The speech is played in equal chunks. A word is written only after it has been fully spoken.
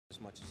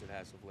much as it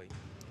has of late?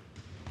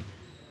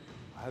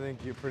 I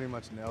think you pretty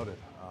much nailed it.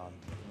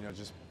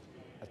 Just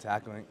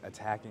attacking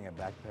a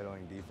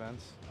backpedaling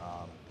defense.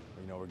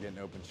 We're getting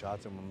open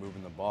shots and we're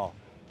moving the ball.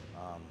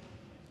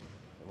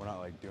 We're not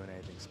like doing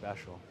anything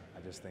special.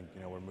 I just think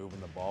we're moving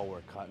the ball,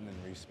 we're cutting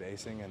and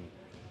respacing, and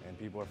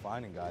people are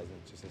finding guys. And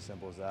it's just as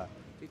simple as that.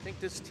 Do you think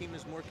this team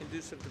is more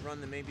conducive to run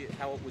than maybe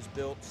how it was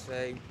built,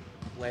 say,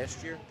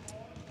 last year?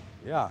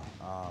 Yeah,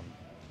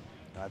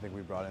 I think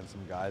we brought in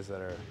some guys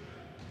that are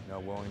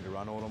willing to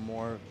run a little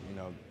more.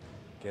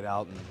 Get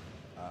out and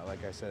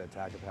like I said,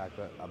 attack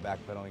a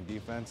backpedaling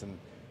defense, and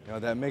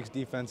that makes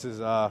defenses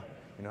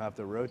have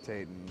to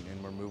rotate,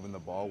 and we're moving the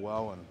ball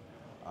well, and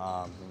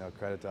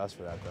credit to us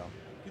for that though. Do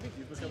you think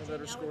you've become a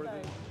better scorer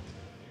than?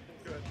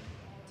 Go ahead.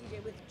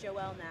 DJ, with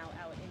Joel now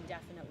out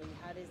indefinitely,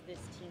 how does this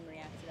team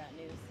react to that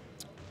news?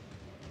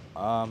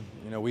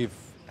 We've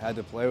had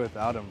to play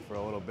without him for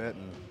a little bit,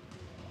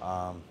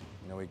 and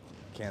we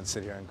can't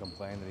sit here and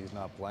complain that he's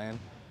not playing,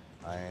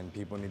 and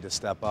people need to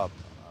step up.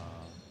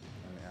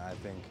 And I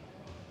think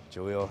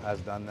Jaleel has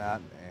done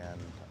that, and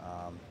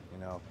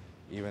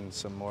even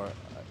some more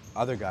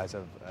other guys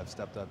have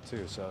stepped up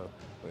too. So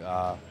we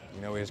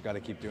just got to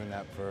keep doing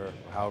that for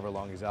however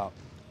long he's out.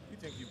 Do you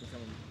think you've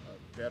become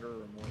a better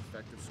or more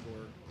effective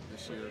scorer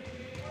this year?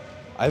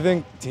 I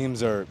think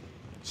teams are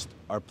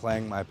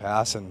playing my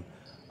pass, and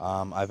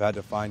I've had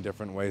to find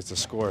different ways to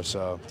score.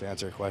 So to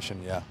answer your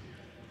question, yeah.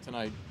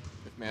 Tonight,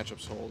 if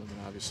matchups hold,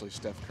 obviously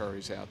Steph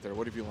Curry's out there.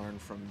 What have you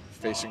learned from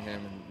facing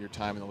him and your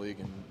time in the league,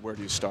 and where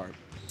do you start?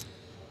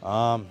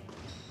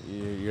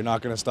 You're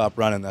not going to stop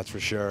running, that's for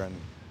sure. And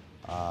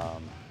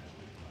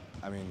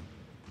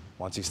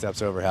once he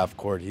steps over half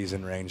court, he's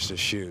in range to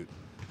shoot.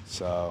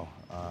 So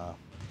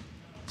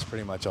that's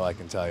pretty much all I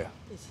can tell you.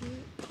 Is he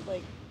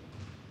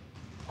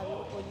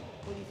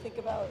when you think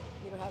about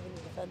having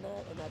to defend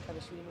that and that kind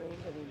of shooting range?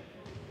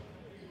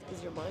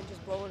 Is your mind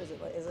just blowing? Is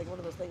it like one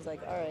of those things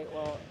like, all right,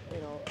 well,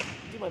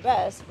 do my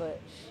best,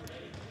 but.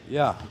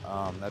 Yeah,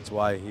 that's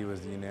why he was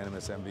the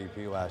unanimous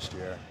MVP last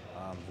year.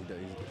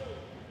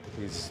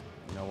 He's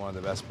one of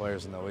the best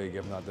players in the league,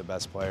 if not the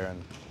best player.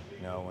 And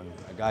when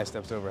a guy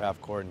steps over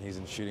half court and he's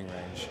in shooting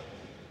range,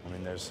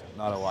 there's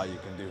not a lot you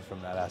can do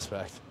from that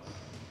aspect.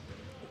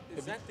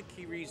 Is that the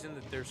key reason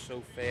that they're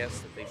so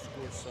fast, that they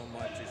score so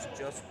much? Do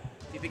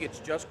you think it's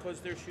just because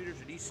they're shooters,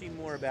 or do you see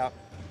more about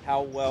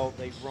how well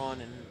they run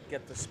and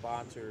get the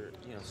spots, or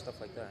stuff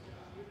like that?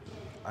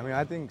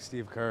 I think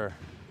Steve Kerr,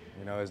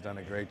 has done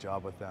a great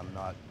job with them,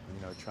 not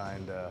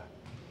trying to.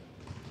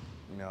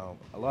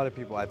 A lot of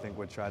people I think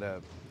would try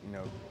to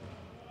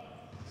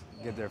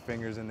get their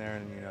fingers in there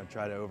and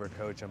try to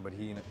overcoach them, but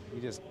he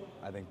just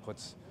I think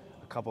puts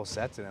a couple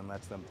sets in and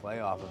lets them play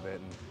off of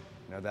it,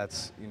 and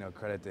that's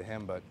credit to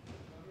him. But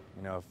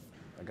if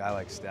a guy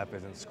like Steph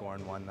isn't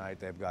scoring one night,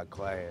 they've got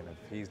Clay, and if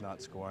he's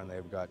not scoring,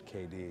 they've got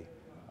KD,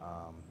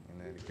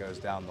 and it goes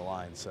down the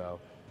line. So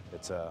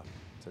it's a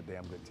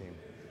damn good team.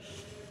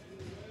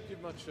 Do you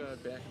have much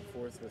back and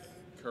forth with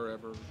Kerr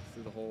ever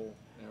through the whole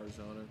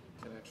Arizona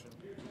connection?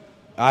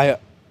 I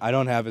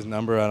don't have his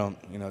number. I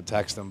don't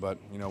text him, but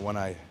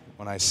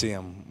when I see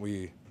him,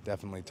 we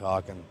definitely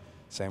talk, and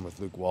same with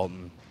Luke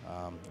Walton.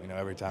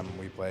 Every time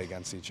we play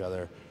against each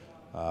other,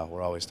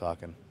 we're always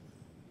talking.